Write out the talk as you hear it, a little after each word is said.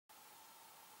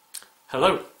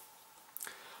Hello.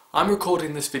 I'm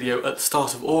recording this video at the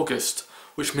start of August,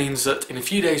 which means that in a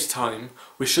few days' time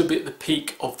we should be at the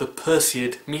peak of the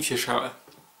Perseid meteor shower.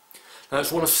 Now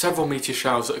it's one of several meteor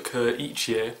showers that occur each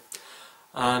year,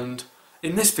 and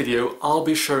in this video I'll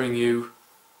be showing you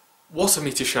what a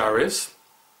meteor shower is,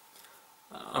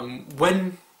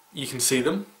 when you can see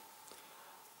them,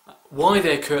 why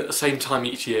they occur at the same time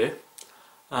each year,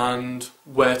 and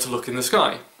where to look in the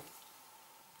sky.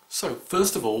 So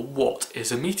first of all, what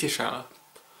is a meteor shower?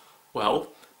 Well,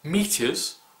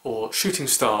 meteors, or shooting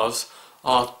stars,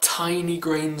 are tiny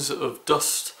grains of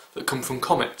dust that come from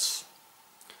comets.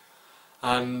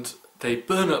 And they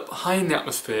burn up high in the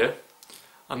atmosphere,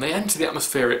 and they enter the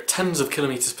atmosphere at tens of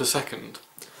kilometres per second.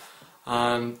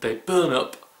 And they burn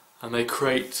up and they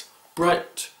create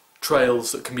bright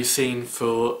trails that can be seen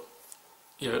for,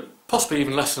 possibly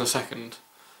even less than a second.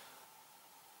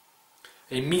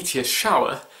 A meteor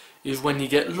shower is when you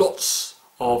get lots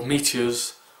of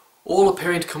meteors all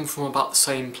appearing to come from about the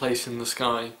same place in the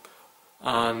sky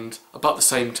and about the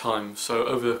same time, so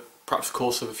over perhaps the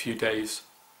course of a few days.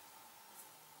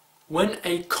 When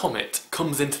a comet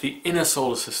comes into the inner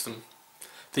solar system,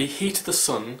 the heat of the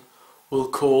sun will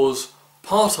cause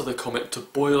part of the comet to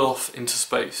boil off into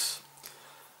space,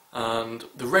 and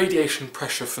the radiation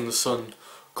pressure from the sun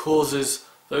causes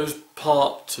those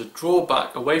parts to draw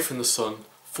back away from the sun,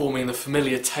 forming the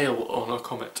familiar tail on a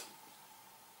comet.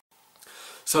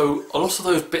 So a lot of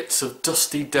those bits of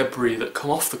dusty debris that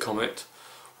come off the comet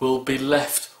will be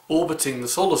left orbiting the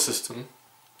solar system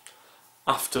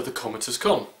after the comet has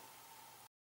gone.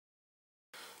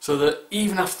 So that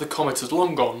even after the comet has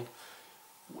long gone,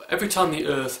 every time the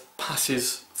Earth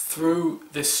passes through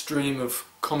this stream of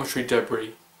cometary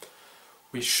debris,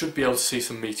 we should be able to see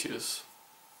some meteors.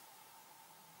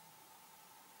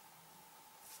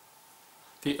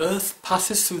 The Earth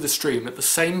passes through the stream at the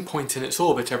same point in its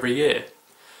orbit every year,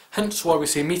 hence why we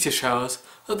see meteor showers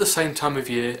at the same time of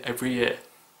year every year.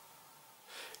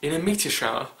 In a meteor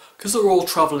shower, because they're all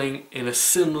travelling in a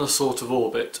similar sort of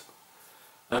orbit,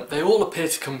 they all appear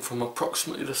to come from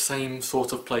approximately the same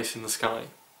sort of place in the sky.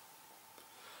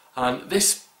 And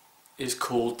this is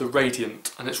called the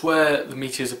radiant, and it's where the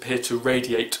meteors appear to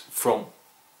radiate from.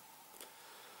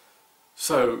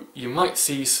 So you might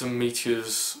see some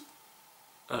meteors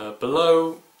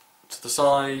below, to the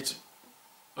side,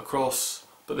 across,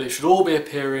 but they should all be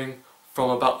appearing from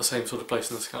about the same sort of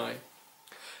place in the sky.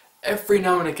 Every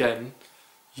now and again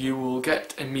you will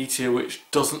get a meteor which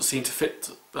doesn't seem to fit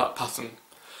that pattern,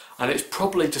 and it's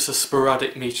probably just a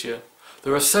sporadic meteor.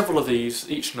 There are several of these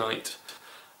each night,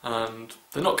 and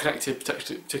they're not connected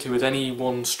particularly with any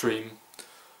one stream,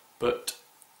 but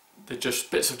they're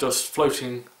just bits of dust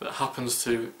floating that happens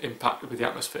to impact with the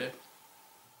atmosphere.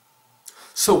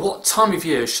 So what time of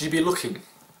year should you be looking?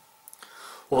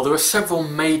 Well, there are several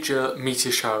major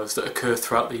meteor showers that occur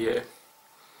throughout the year.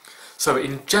 So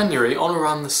in January, on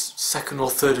around the 2nd or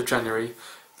 3rd of January,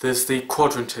 there's the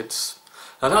Quadrantids.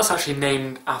 Now that's actually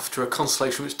named after a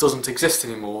constellation which doesn't exist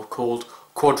anymore, called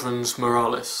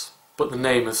Quadrantids, but the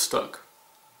name has stuck.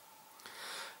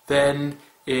 Then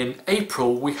in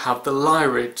April we have the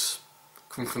Lyrids,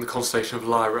 coming from the constellation of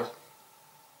Lyra.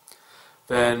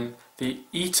 Then the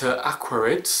Eta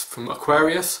Aquarids from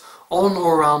Aquarius on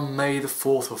or around May the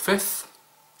 4th or 5th.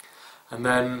 And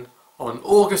then on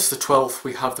August the 12th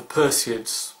we have the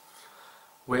Perseids,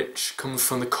 which comes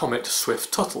from the comet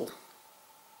Swift-Tuttle.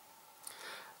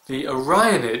 The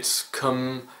Orionids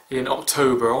come in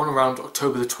October, on around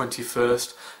October the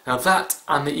 21st. Now that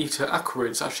and the Eta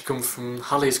Aquarids actually come from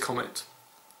Halley's comet.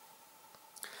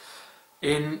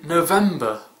 In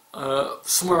November,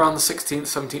 somewhere around the 16th,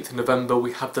 17th of November,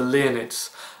 we have the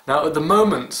Leonids. Now at the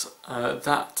moment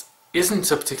that isn't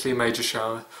a particularly major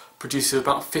shower, produces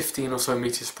about 15 or so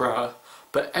meteors per hour,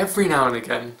 but every now and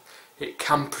again it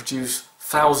can produce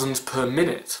thousands per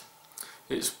minute.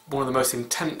 It's one of the most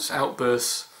intense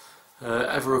outbursts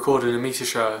ever recorded in a meteor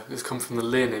shower. It's come from the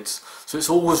Leonids, so it's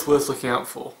always worth looking out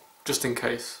for, just in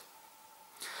case.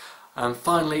 And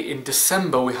finally, in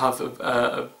December we have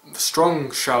a strong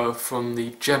shower from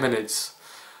the Geminids,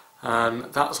 and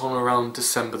that's on around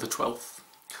December the 12th.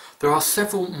 There are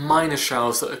several minor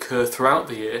showers that occur throughout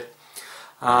the year,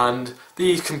 and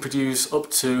these can produce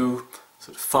up to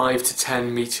 5 to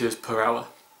 10 meteors per hour.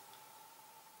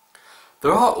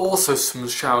 There are also some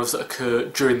showers that occur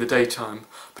during the daytime,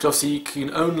 but obviously you can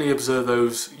only observe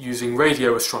those using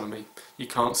radio astronomy. You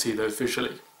can't see those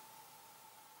visually.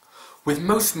 With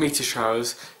most meteor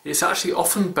showers, it's actually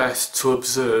often best to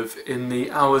observe in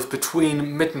the hours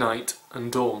between midnight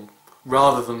and dawn,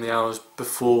 rather than the hours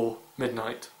before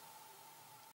midnight.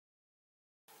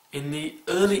 In the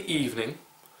early evening,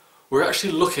 we're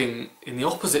actually looking in the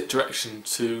opposite direction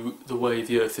to the way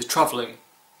the Earth is travelling.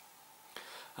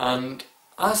 And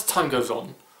as time goes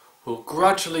on, we'll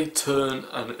gradually turn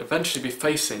and eventually be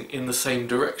facing in the same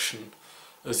direction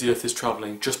as the Earth is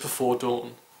travelling just before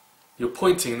dawn. You're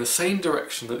pointing in the same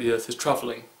direction that the Earth is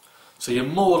travelling, so you're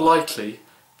more likely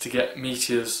to get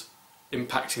meteors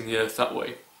impacting the Earth that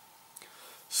way.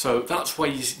 So that's why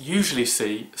you usually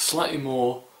see slightly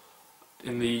more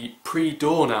in the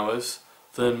pre-dawn hours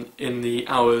than in the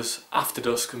hours after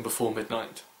dusk and before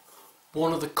midnight.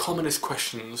 One of the commonest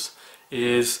questions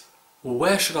is, well,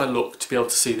 where should I look to be able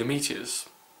to see the meteors?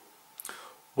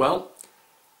 Well,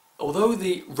 although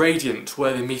the radiant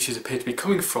where the meteors appear to be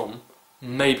coming from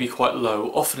may be quite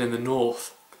low, often in the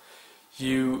north,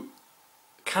 you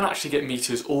can actually get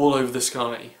meteors all over the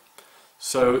sky.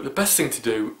 So the best thing to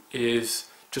do is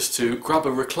just to grab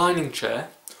a reclining chair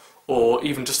or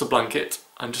even just a blanket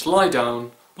and just lie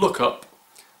down, look up,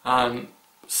 and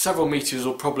several meteors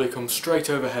will probably come straight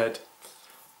overhead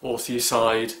or to your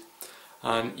side,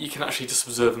 and you can actually just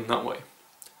observe them that way.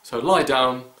 So lie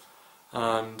down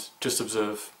and just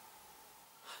observe.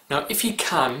 Now if you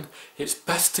can, it's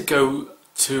best to go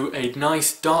to a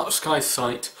nice dark sky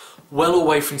site well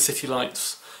away from city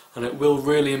lights, and it will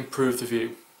really improve the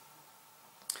view.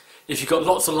 If you've got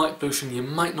lots of light pollution, you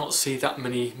might not see that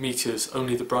many meteors,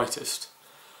 only the brightest.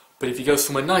 But if you go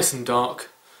somewhere nice and dark,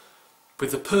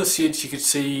 with the Perseids you could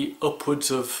see upwards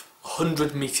of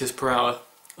 100 meteors per hour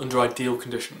under ideal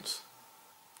conditions.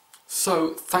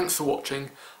 So thanks for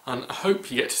watching, and I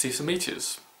hope you get to see some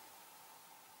meteors.